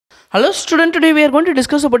Hello student, today we are going to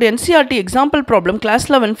discuss about NCERT example problem class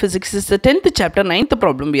 11 physics. Is the 10th chapter 9th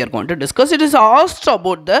problem we are going to discuss. It is asked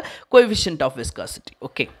about the coefficient of viscosity.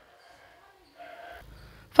 Okay.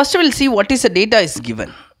 First we will see what is the data is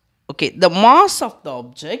given. Okay, the mass of the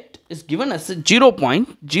object is given as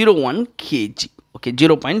 0.01 kg. Okay,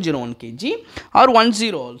 0.01 kg or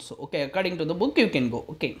 10 also. Okay, according to the book you can go.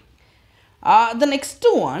 Okay. The next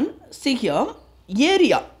one, see here,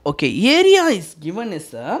 area. Okay, area is given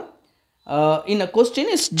as in a question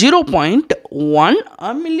is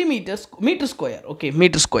 0.1 meter square. Okay,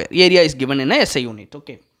 meter square. Area is given in a SI unit.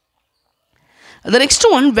 Okay. The next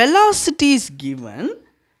one, velocity is given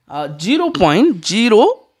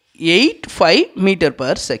 0.085 meter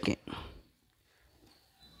per second.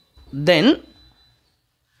 Then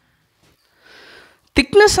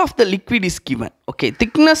thickness of the liquid is given. Okay,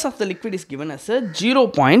 thickness of the liquid is given as a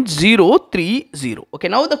 0.030. Okay,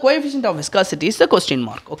 now the coefficient of viscosity is the question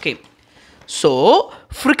mark. Okay, so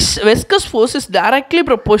viscous force is directly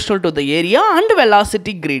proportional to the area and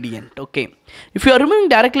velocity gradient. Okay, if you are removing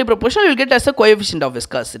directly proportional, you will get as a coefficient of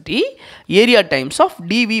viscosity area times of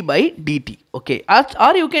dv by dt. Okay,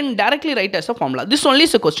 or you can directly write as a formula. This only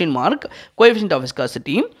is a question mark, coefficient of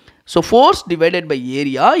viscosity. So force divided by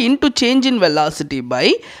area into change in velocity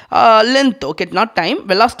by length. Okay, not time,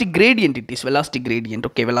 velocity gradient it is, velocity gradient.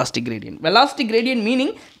 Okay, velocity gradient. Velocity gradient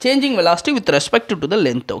meaning changing velocity with respect to the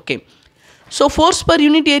length. Okay, so force per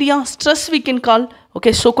unit area, stress we can call.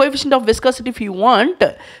 Okay, so coefficient of viscosity, if you want,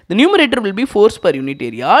 the numerator will be force per unit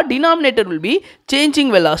area, denominator will be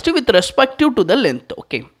changing velocity with respect to the length.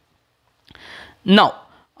 Okay, now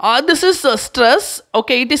this is stress.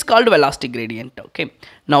 Okay, it is called velocity gradient. Okay,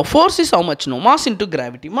 now force is how much? No, mass into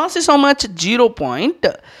gravity. Mass is how much?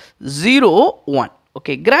 0.01.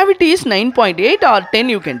 okay, gravity is 9.8 or 10,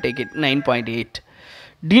 you can take it, 9.8.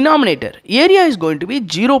 denominator, area is going to be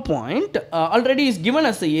 0. Already is given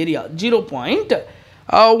as the area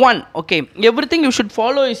 0.1. okay, everything you should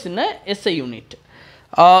follow is in a SI unit.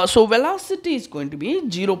 So velocity is going to be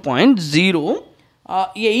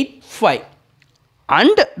 0.085.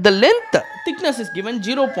 and the length, thickness is given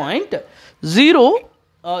 0.3.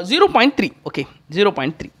 Okay,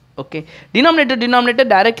 0.3. okay, denominator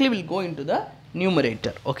directly will go into the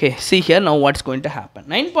numerator. Okay, see here now what's going to happen.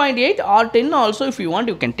 9.8 or 10 also, if you want,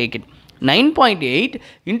 you can take it. 9.8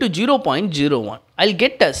 into 0.01, I'll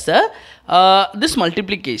get as this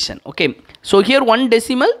multiplication. Okay, so here one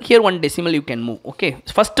decimal, here one decimal you can move. Okay,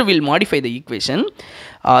 first we'll modify the equation.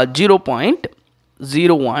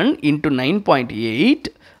 0.01 into 9.8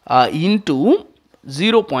 into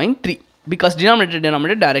 0.3, because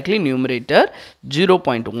denominator directly numerator,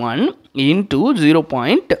 0.1 into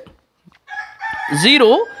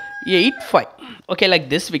 0.085. okay, like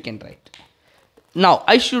this we can write. Now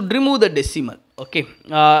I should remove the decimal. Okay,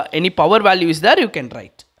 any power value is there, you can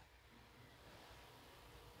write.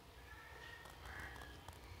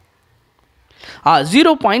 Ah,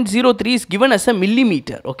 0.03 is given as a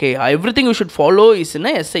millimeter. Okay, everything you should follow is in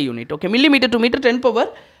a SI unit. Okay, millimeter to meter, 10 power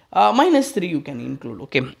minus 3 you can include.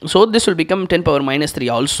 Okay, so this will become 10 power minus 3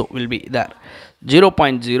 also will be there.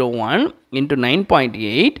 0.01 into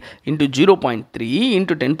 9.8 into 0.3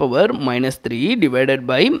 into 10 power minus 3 divided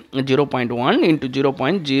by 0.1 into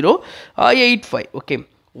 0.085. okay,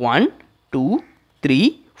 1 2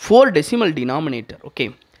 3 4 decimal denominator. Okay,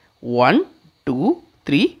 1 2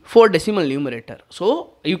 3 4 decimal numerator, so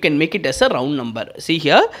you can make it as a round number. See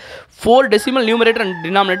here, 4 decimal numerator and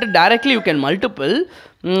denominator, directly you can multiple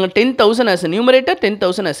 10,000 as a numerator,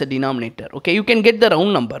 10,000 as a denominator. Okay, you can get the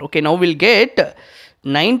round number. Okay, now we'll get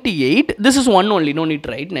 98, this is 1 only, no need to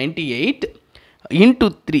write, 98 into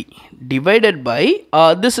 3 divided by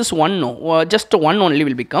this is 1, no, just 1 only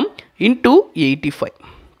will become, into 85.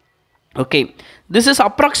 okay, this is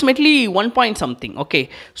approximately 1 point something. Okay,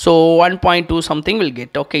 so 1.2 something will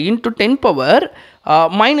get. Okay, into 10 power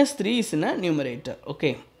minus 3 is in a numerator.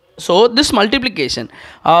 Okay, so this multiplication,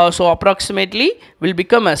 so approximately will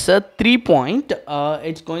become as a 3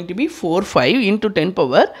 it's going to be 45 into 10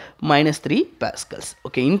 power minus 3 pascals.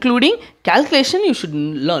 Okay, including calculation you should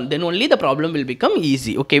learn, then only the problem will become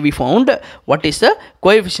easy. Okay, we found what is the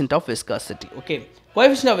coefficient of viscosity. Okay,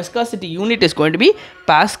 coefficient of viscosity unit is going to be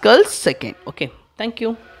Pascal second. Okay, thank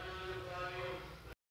you.